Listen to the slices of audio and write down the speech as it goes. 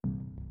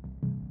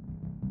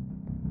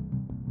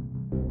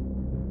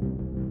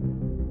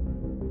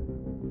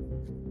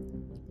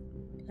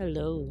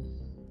Hello,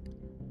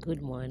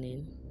 good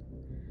morning.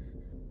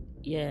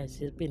 Yes,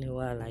 it's been a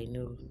while, I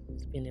know.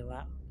 It's been a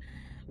while.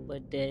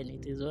 But then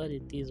it is what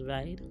it is,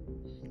 right?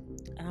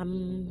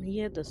 I'm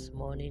here this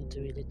morning to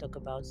really talk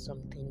about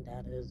something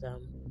that is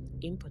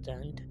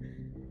important.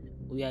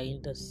 We are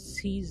in the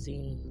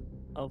season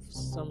of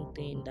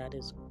something that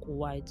is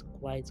quite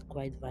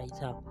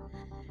vital.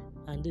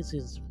 And this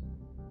is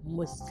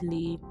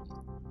mostly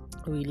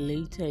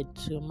related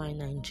to my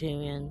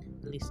Nigerian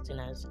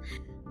listeners.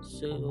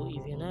 So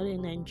if you're not a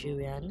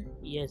Nigerian,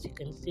 yes, you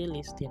can still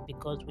listen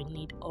because we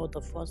need all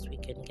the force we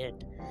can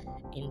get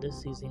in the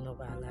season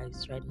of our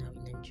lives right now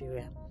in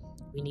Nigeria.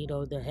 We need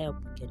all the help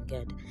we can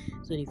get.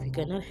 So if you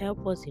cannot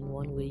help us in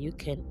one way, you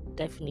can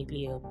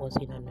definitely help us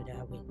in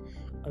another way.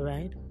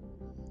 Alright?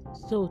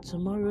 So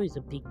tomorrow is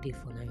a big day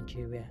for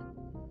Nigeria.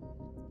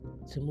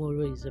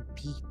 Tomorrow is a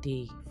big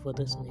day for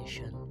this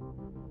nation.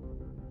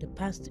 The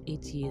past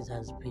 8 years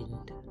has been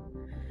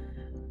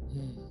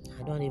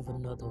I don't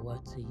even know the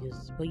word to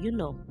use, but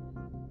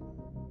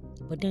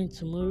But then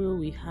tomorrow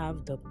we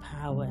have the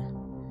power,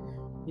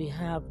 we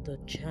have the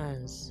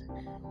chance,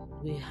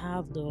 we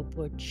have the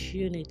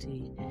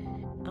opportunity,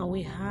 and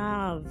we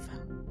have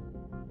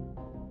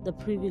the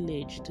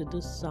privilege to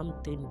do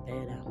something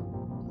better,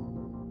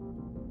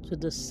 to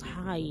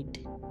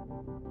decide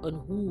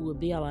on who will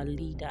be our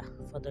leader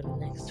for the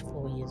next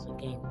 4 years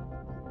again.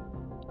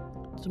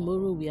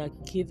 Tomorrow we are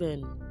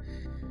given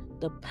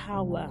the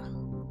power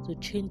to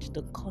change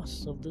the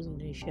course of this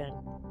nation.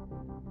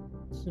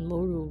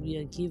 Tomorrow we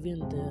are given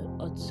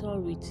the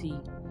authority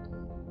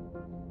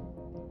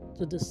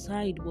to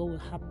decide what will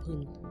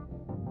happen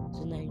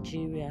to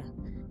Nigeria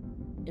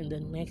in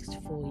the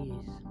next 4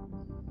 years.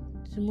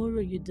 Tomorrow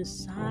you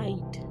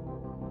decide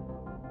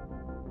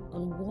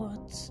on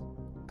what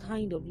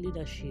kind of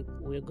leadership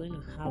we're going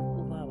to have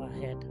over our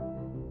head.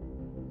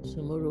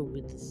 Tomorrow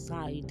we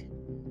decide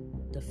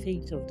the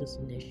fate of this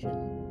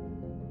nation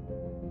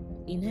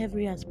in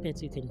every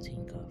aspect you can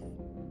think of.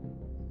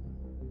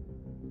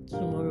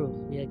 Tomorrow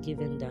we are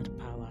given that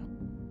power.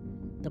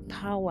 The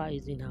power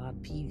is in our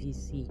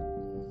PVC.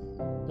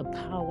 The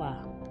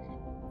power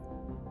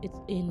is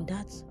in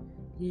that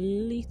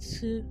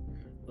little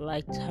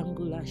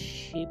rectangular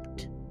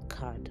shaped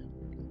card.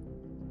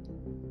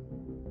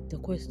 The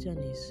question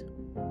is,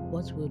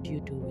 what would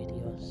you do with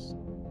yours?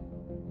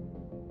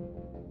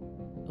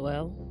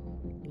 Well,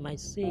 you might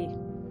say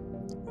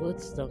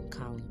votes don't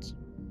count.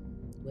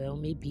 Well,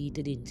 maybe you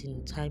didn't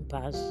in time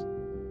pass.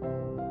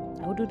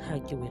 I wouldn't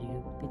argue with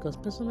you because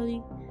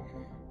personally,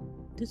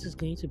 this is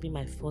going to be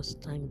my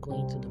first time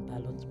going to the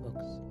ballot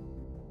box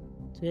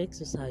to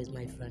exercise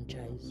my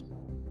franchise.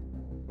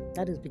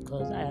 That is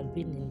because I have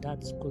been in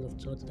that school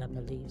of thought that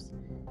believes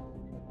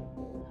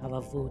our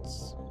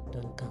votes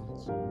don't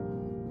count.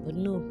 But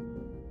no,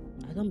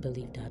 I don't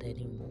believe that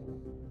anymore.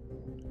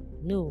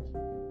 No,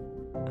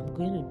 I'm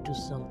going to do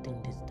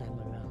something this time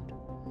around.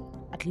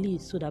 At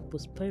least so that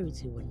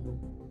prosperity will know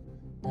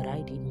that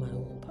I did my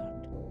own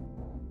part.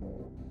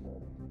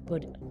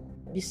 But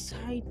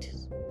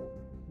besides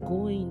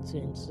going to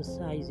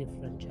exercise your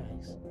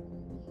franchise,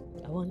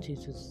 I want you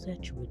to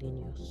search within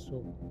your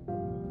soul,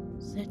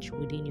 search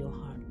within your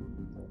heart,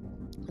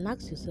 and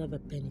ask yourself a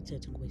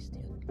penitent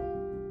question.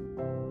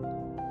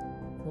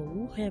 For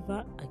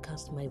whoever I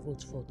cast my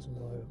vote for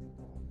tomorrow,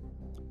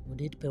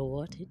 would it be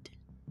worth it?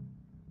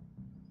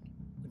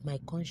 Would my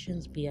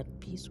conscience be at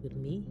peace with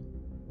me?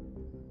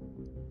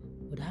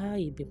 Would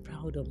I be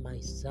proud of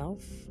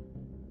myself?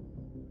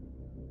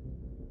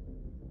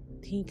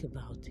 Think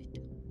about it.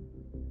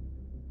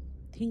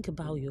 Think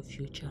about your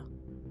future.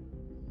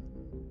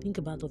 Think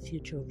about the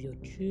future of your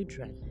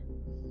children.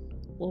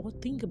 Or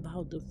think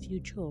about the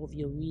future of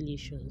your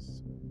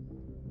relations.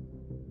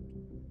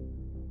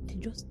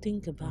 Just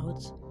think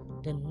about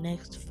the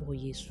next 4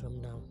 years from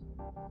now.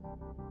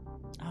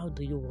 How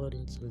do you want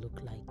it to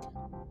look like?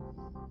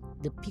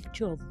 The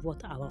picture of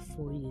what our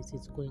 4 years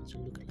is going to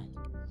look like.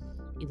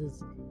 It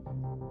is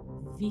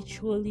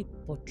visually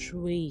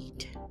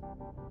portrayed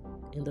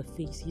in the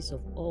faces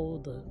of all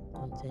the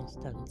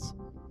contestants.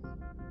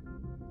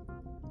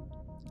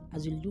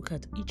 As you look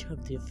at each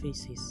of their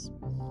faces,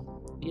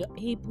 you're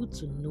able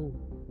to know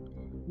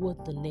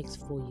what the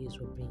next 4 years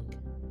will bring.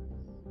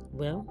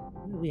 Well,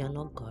 we are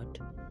not God,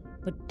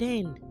 but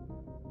then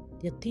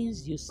there are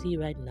things you see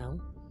right now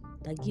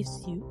that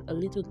gives you a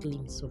little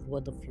glimpse of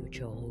what the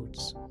future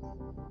holds.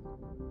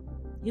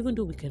 Even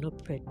though we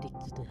cannot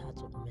predict the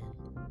heart of man,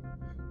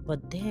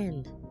 but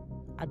then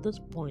at this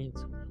point,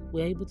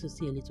 we're able to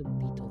see a little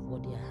bit of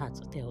what their heart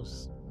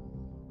tells.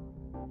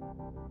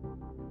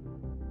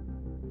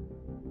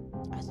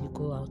 As you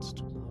go out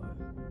tomorrow,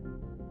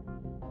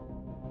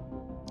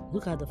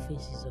 look at the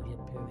faces of your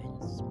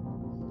parents.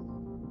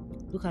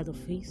 Look at the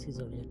faces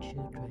of your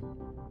children.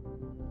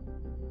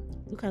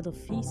 Look at the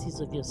faces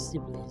of your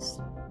siblings.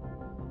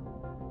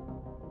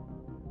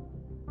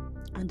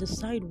 And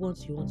decide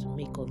what you want to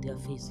make of their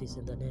faces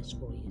in the next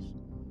 4 years.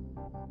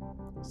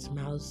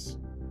 Smiles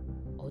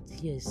or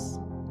tears.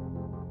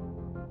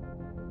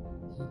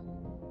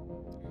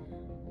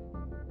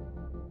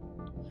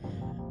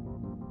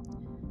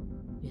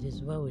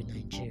 is well with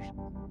Nigeria.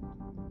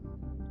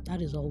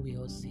 That is all we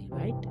all say,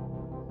 right?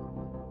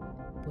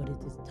 But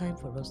it is time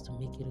for us to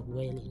make it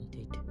well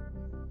indeed.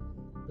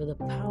 With the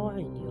power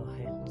in your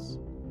hands,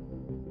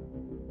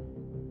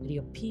 with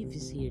your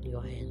PVC in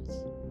your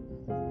hands,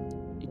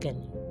 you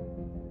can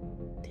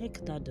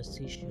take that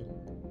decision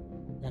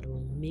that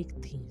will make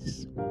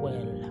things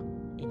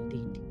well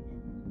indeed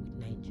with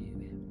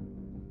Nigeria.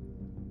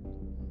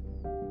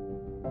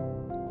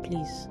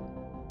 Please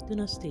do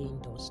not stay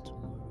indoors tomorrow.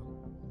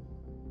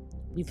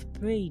 We've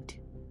prayed,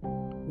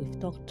 we've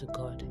talked to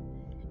God,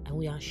 and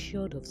we are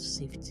assured of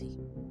safety.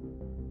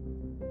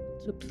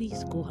 So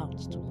please go out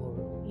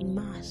tomorrow in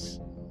mass.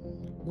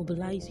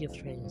 Mobilize your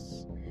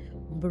friends.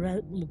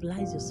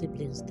 Mobilize your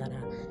siblings that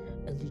are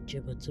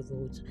eligible to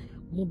vote.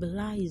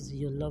 Mobilize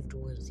your loved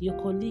ones, your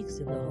colleagues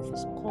in the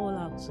office. Call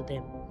out to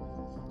them.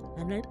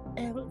 And let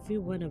every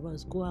one of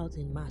us go out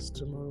in mass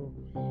tomorrow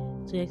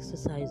to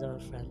exercise our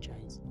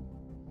franchise.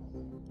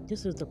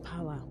 This is the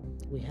power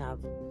we have.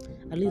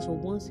 At least for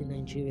once in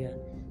Nigeria,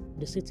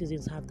 the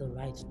citizens have the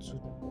right to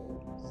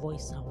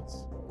voice out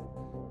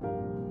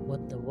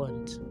what they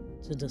want,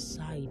 to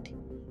decide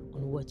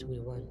on what we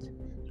want.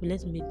 So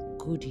let's make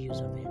good use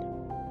of it.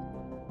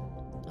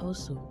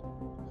 Also,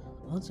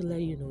 I want to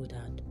let you know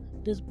that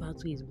this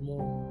battle is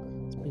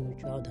more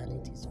spiritual than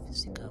it is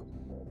physical.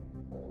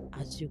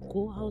 As you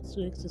go out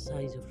to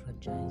exercise your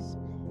franchise,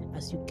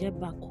 as you get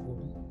back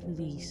home,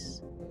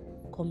 please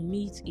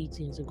commit it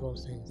into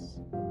God's hands.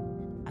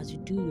 As you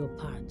do your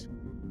part,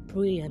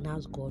 pray and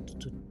ask God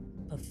to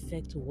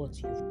perfect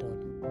what you've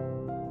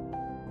done.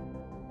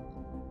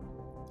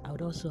 I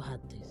would also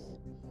add this.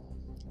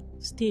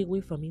 Stay away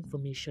from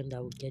information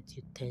that will get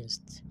you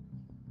tensed.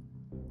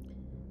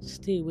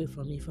 Stay away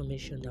from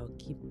information that will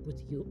put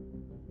you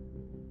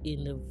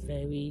in a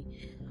very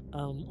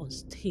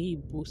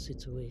unstable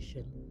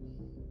situation.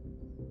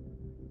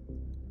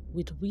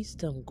 With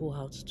wisdom, go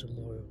out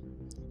tomorrow,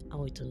 and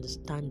with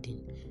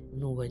understanding,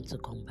 know when to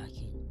come back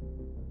in.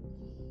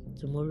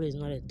 Tomorrow is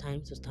not a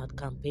time to start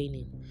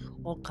campaigning.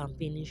 All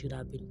campaigning should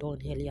have been done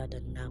earlier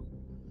than now.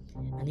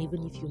 And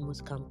even if you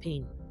must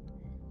campaign,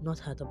 not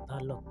at the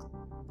ballot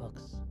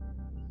box.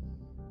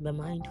 Be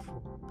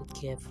mindful, be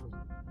careful.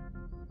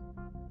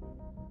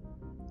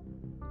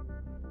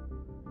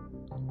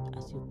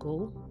 As you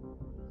go,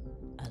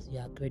 as you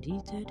are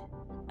accredited,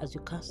 as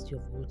you cast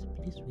your vote,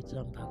 please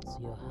return back to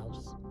your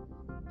house.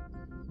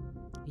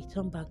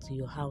 Return back to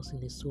your house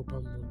in a sober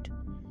mood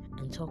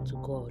and talk to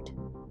God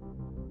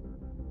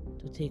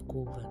to take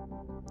over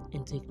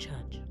and take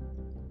charge.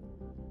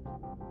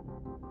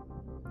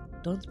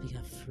 Don't be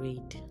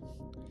afraid.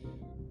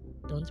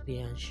 Don't be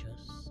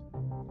anxious.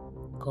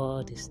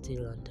 God is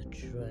still on the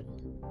throne.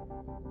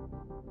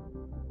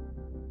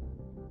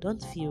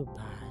 Don't feel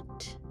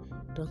bad.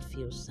 Don't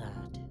feel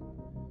sad.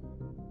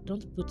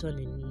 Don't put on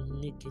a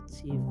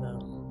negative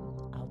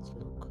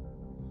outlook.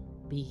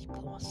 Be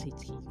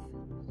positive.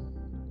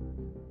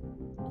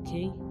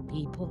 Okay?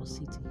 Be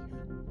positive.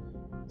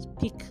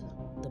 Speak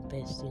the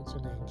best into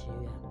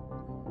Nigeria.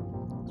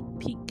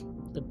 Speak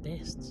the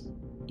best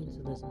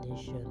into this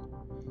nation.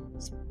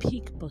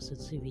 Speak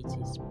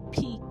positivity.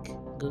 Speak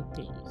good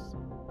things.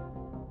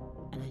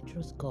 And I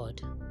trust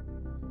God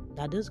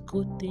that those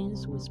good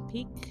things we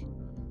speak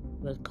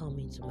will come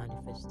into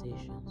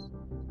manifestations.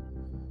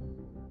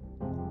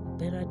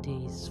 Better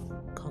days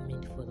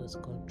coming for this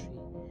country.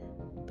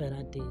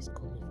 Better days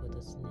coming for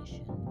this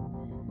nation.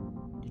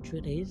 The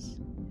truth is,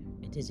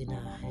 it is in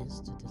our hands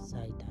to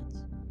decide that.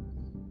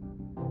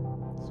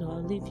 So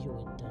I'll leave you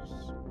with this.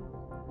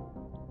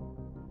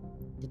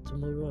 The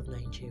tomorrow of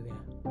Nigeria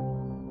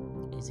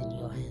is in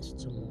your hands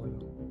tomorrow.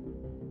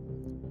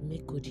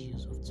 Make good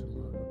use of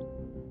tomorrow.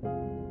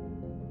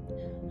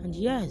 And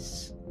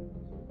yes,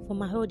 for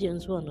my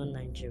audience who are not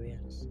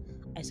Nigerians,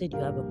 I said you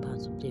have a part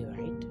to play,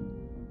 right?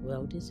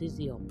 Well, this is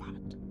your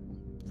part.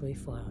 Pray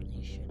for our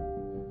nation.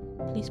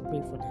 Please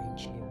pray for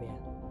Nigeria.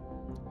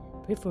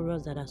 Pray for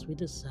us that as we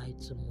decide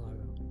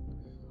tomorrow,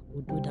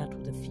 we'll do that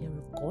with the fear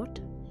of God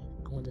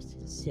and with the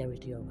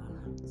sincerity of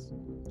our hearts.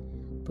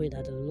 Pray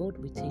that the Lord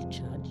will take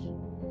charge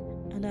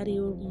and that He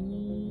will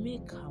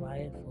make our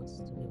efforts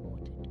to be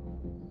rewarded.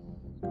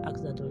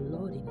 Ask that the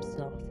Lord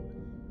Himself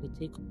will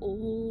take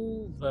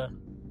over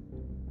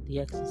the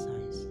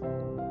exercise,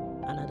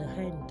 and at the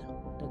end,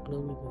 the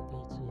glory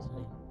will be to His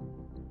name.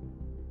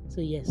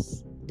 So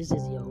yes, this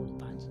is your own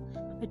part.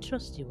 I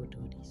trust you will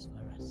do this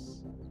for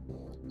us.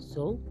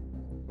 So,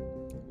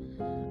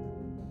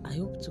 I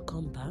hope to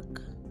come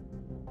back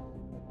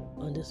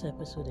on this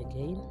episode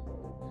again,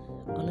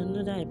 on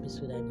another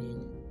episode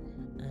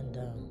and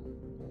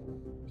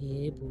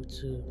be able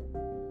to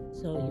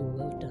tell you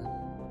well done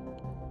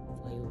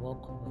for your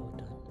work well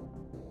done.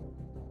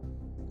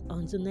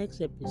 On the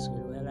next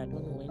episode, well, I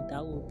don't know when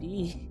that will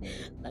be.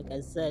 Like I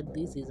said,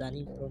 this is an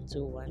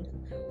impromptu one.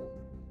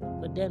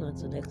 But then on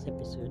the next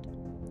episode,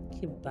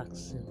 keep back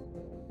soon.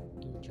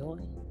 Enjoy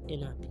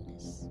in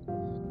happiness.